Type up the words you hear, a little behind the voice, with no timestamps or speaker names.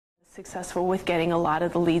Successful with getting a lot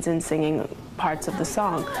of the leads and singing parts of the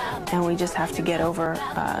song, and we just have to get over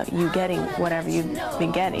you getting whatever you've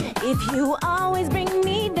been getting. If you always bring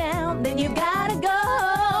me down, then you gotta go.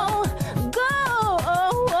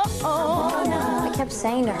 I kept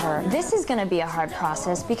saying to her, this is going to be a hard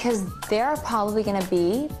process because there are probably going to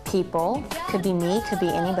be people, could be me, could be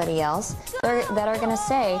anybody else, that are going to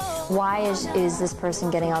say, why is this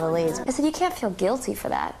person getting all the leads? I said, you can't feel guilty for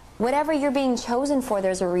that. Whatever you're being chosen for,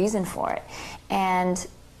 there's a reason for it. And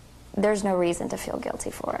there's no reason to feel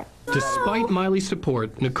guilty for it. Despite Miley's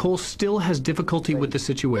support, Nicole still has difficulty with the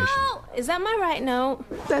situation. No! Is that my right note?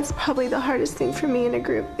 That's probably the hardest thing for me in a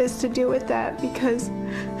group, is to deal with that, because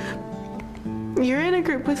you're in a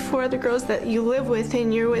group with 4 other girls that you live with,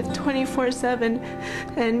 and you're with 24/7,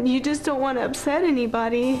 and you just don't want to upset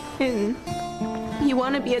anybody, and you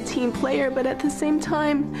want to be a team player, but at the same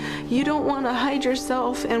time, you don't want to hide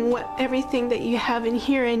yourself and everything that you have in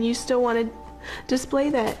here, and you still want to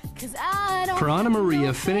display that. For Anna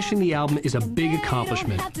Maria, finishing the album is a big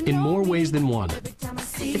accomplishment in more ways than one.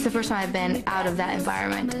 It's the first time I've been out of that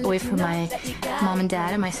environment, away from my mom and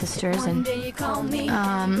dad and my sisters, and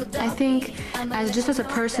I think just as a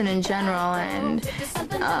person in general and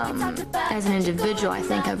as an individual, I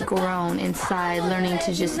think I've grown inside, learning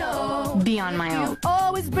to just be on my own.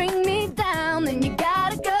 Always bring me down, then you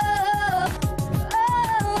gotta go.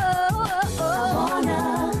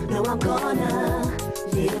 I'm gonna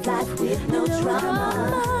live life with no drama.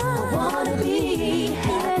 I wanna be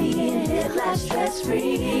happy and live life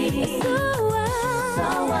stress-free.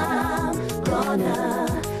 So I'm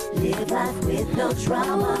gonna live life with no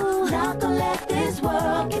drama. Not gonna let this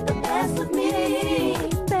world get the best of me.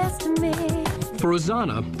 Best of me. For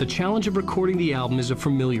Rosanna, the challenge of recording the album is a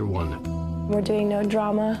familiar one. We're doing no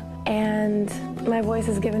drama, and my voice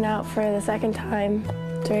is given out for the 2nd time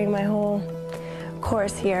during my whole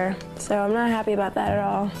course here, so I'm not happy about that at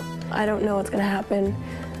all. I don't know what's going to happen.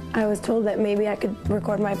 I was told that maybe I could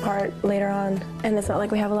record my part later on, and it's not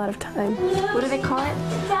like we have a lot of time. What do they call it?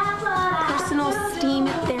 Personal steam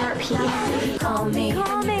therapy. Call me,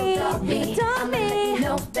 call me,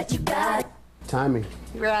 know that you got it. Timing.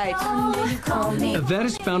 Right. Call me. Yvette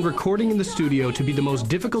has found recording in the studio to be the most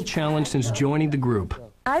difficult challenge since joining the group.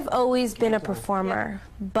 I've always been a performer,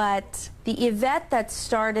 but the Yvette that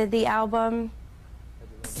started the album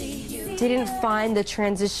didn't find the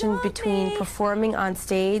transition between performing on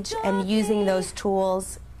stage and using those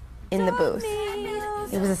tools in the booth.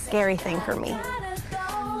 It was a scary thing for me.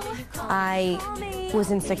 I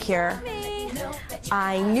was insecure.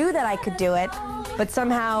 I knew that I could do it, but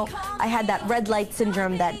somehow I had that red light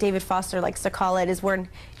syndrome that David Foster likes to call it, is when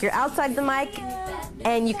you're outside the mic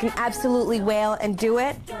and you can absolutely wail and do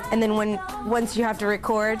it, and then once you have to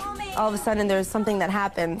record, all of a sudden there's something that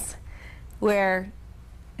happens where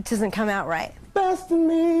it doesn't come out right. Best of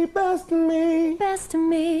me, best of me. Best of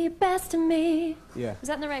me, best of me. Yeah. Was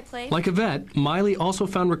that in the right place? Like Yvette, Miley also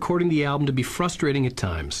found recording the album to be frustrating at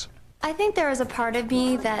times. I think there was a part of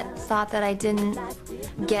me that thought that I didn't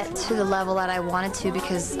get to the level that I wanted to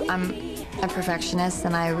because I'm a perfectionist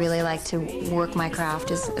and I really like to work my craft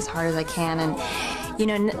as hard as I can, and you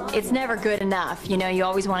know, it's never good enough. You know, you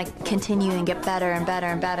always want to continue and get better and better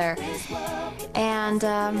and better. And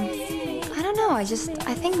I don't know, I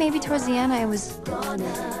think maybe towards the end I was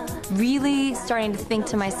really starting to think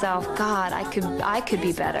to myself, God, I could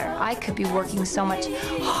be better. I could be working so much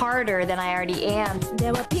harder than I already am.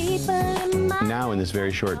 There were people in my Now in this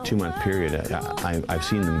very short 2-month period, I've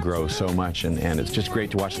seen them grow so much, and it's just great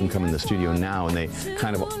to watch them come in the studio now, and they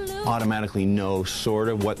kind of automatically know sort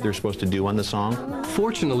of what they're supposed to do on the song.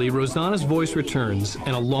 Fortunately, Rosanna's voice returns,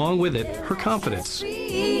 and along with it, her confidence.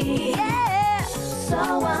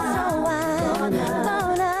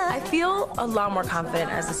 I feel a lot more confident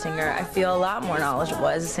as a singer. I feel a lot more knowledgeable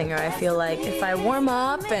as a singer. I feel like if I warm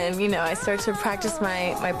up and, you know, I start to practice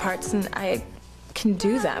my parts, and I can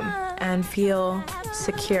do them and feel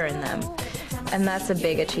secure in them. And that's a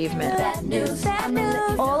big achievement.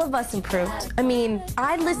 All of us improved. I mean,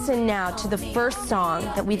 I listen now to the first song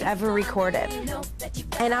that we've ever recorded,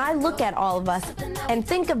 and I look at all of us and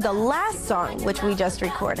think of the last song which we just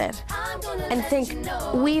recorded and think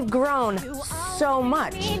we've grown so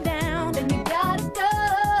much.